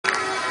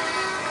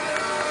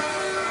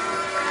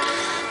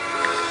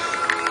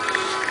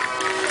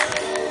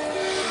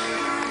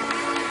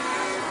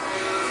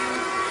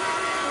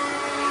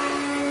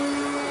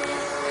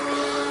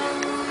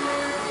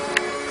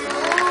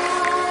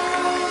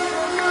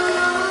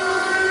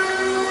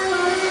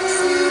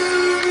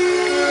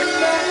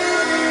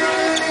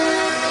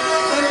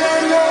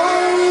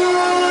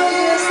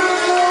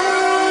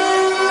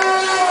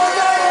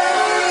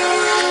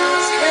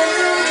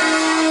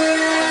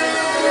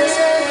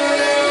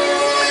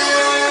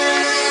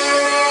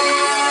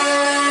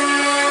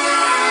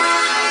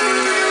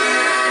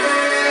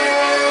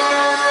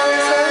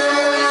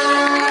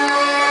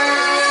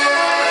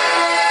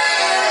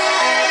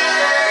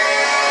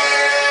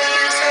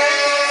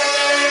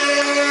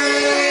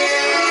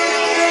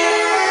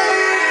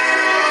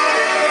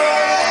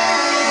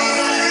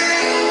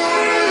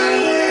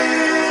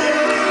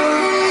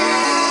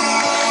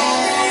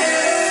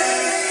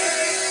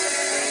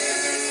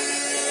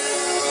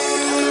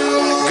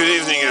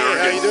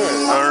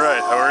doing? All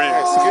right, how are you?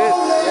 Nice, good.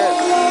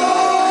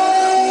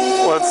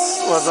 Yeah.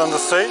 What's on the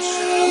stage?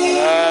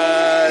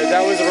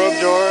 That was a rope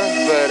door,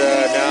 but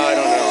now I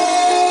don't know.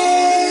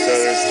 So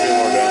there's 3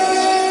 more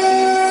bands.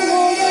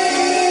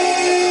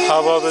 How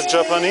about the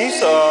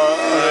Japanese? I'm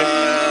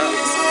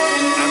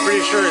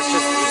pretty sure it's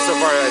just so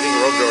far. I think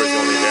rope door is the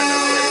only band that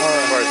plays,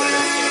 as far as I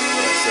know.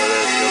 So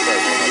there's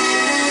probably come up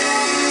soon.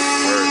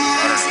 Or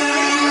I don't know.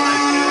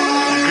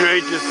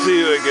 Great to see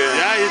you again.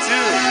 Yeah, you too.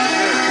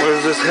 Yeah.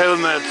 With this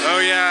helmet. Oh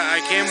yeah,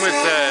 I came with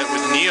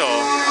Neil.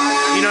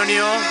 You know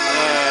Neil?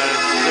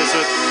 Lives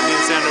with me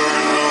and Sandor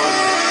and Will and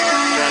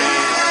Johnny.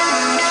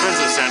 Friends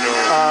with Sandor.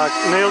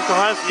 Neil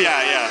Kohanski.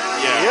 Yeah.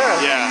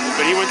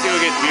 But he went to go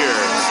get beer,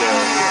 so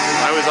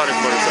I was on his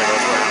motorcycle.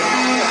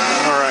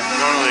 All right.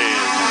 Normally.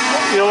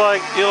 You like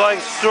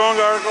strong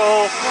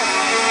alcohol?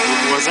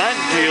 What's that?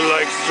 Do you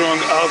like strong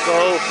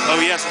alcohol? Oh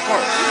yes, of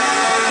course.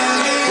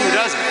 Who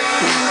doesn't?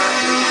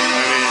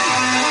 I mean,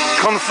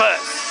 confess.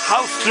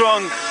 How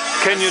strong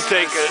can you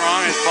take it? As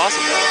strong as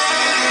possible.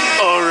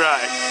 All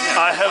right. Yeah.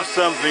 I have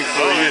something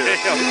for you.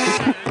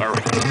 All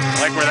right.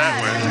 I like where that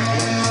went.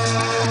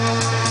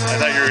 I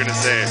thought you were gonna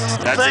say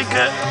that's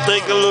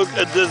take a look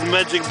at this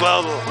magic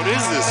bottle. What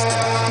is this?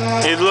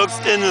 It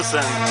looks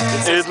innocent.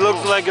 It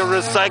looks like a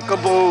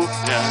recyclable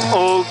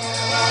old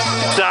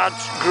Dutch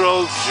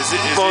gross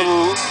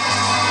bottle.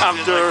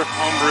 After like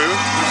homebrew?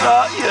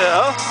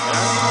 Yeah.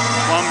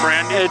 Plum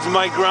brandy? It's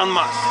my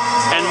grandma's.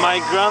 And my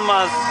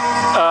grandma's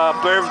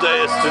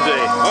birthday is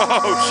today.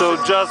 Oh, so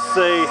just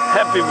say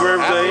happy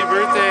birthday.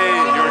 Happy birthday,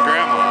 your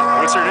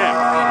grandma. What's her name?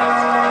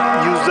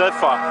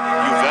 Josefa.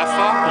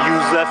 Josefa?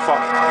 Josefa.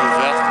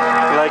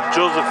 Josefa. Like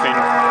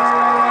Josephine.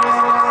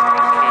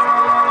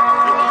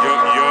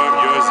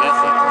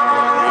 Josefa.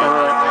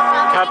 Alright.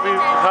 Happy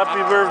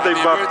birthday, Happy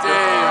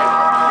birthday.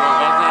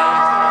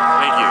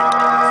 Thank you.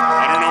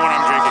 I don't know what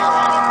I'm drinking.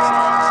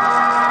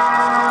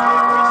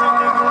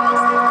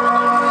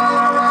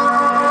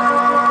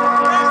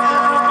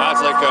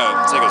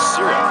 It's like a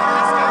syrup.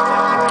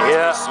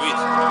 Yeah. It's sweet.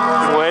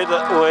 Wait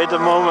a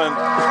moment.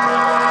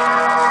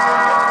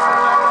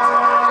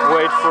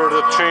 Wait for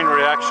the chain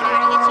reaction.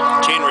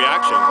 Chain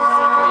reaction?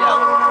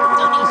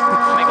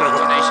 Make a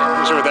donation.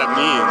 I'm not sure what that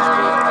means,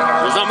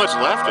 but there's not much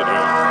left in here.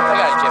 I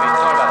got it, Jimmy.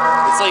 Don't worry about it.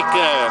 It's like,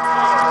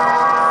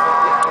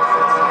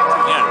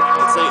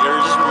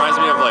 it just reminds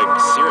me of like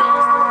syrup.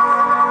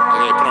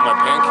 Like I put on my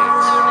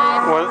pancakes.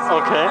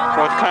 Okay.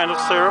 What kind of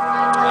syrup?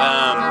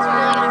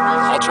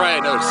 I'll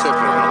try another sip of it.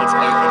 I'll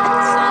tell you.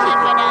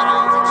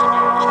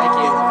 Thank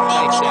you.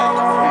 Thanks, Chef.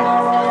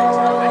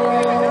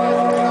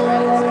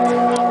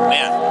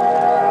 Man.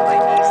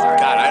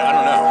 God, I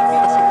don't know.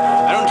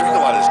 I don't drink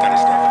a lot of this kind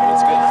of stuff, but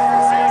it's good.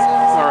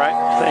 Alright,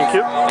 thank you.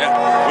 Yeah.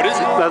 What is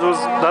it? That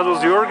was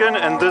Jorgen,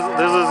 and this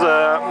is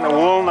a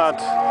walnut.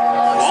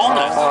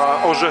 Walnut?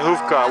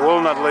 Orzechówka,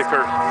 walnut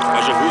liquor.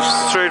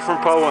 Orzechówka? Straight from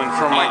Poland,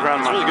 from my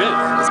grandma. It's really good.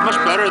 It's much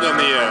better than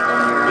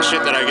the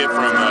shit that I get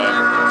from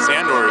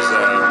Sandor's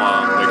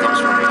mom that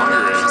comes from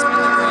Hungary.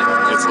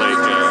 It's like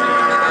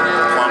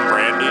plum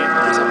brandy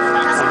or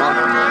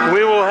something.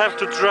 We will have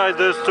to try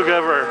this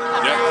together.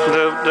 Yeah.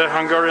 The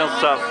Hungarian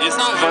stuff. It's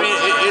not. I mean,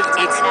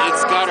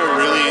 it's got a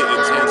really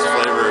intense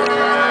flavor.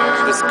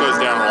 This goes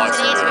down a lot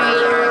smoother. I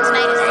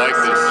like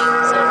this.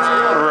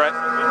 Right.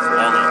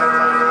 Walnut.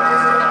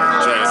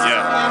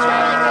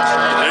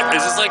 Yeah.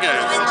 Is this like a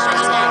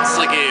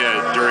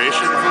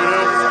duration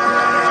photo?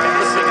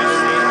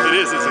 It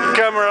is, isn't it?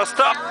 Camera,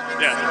 stop.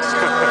 Yeah.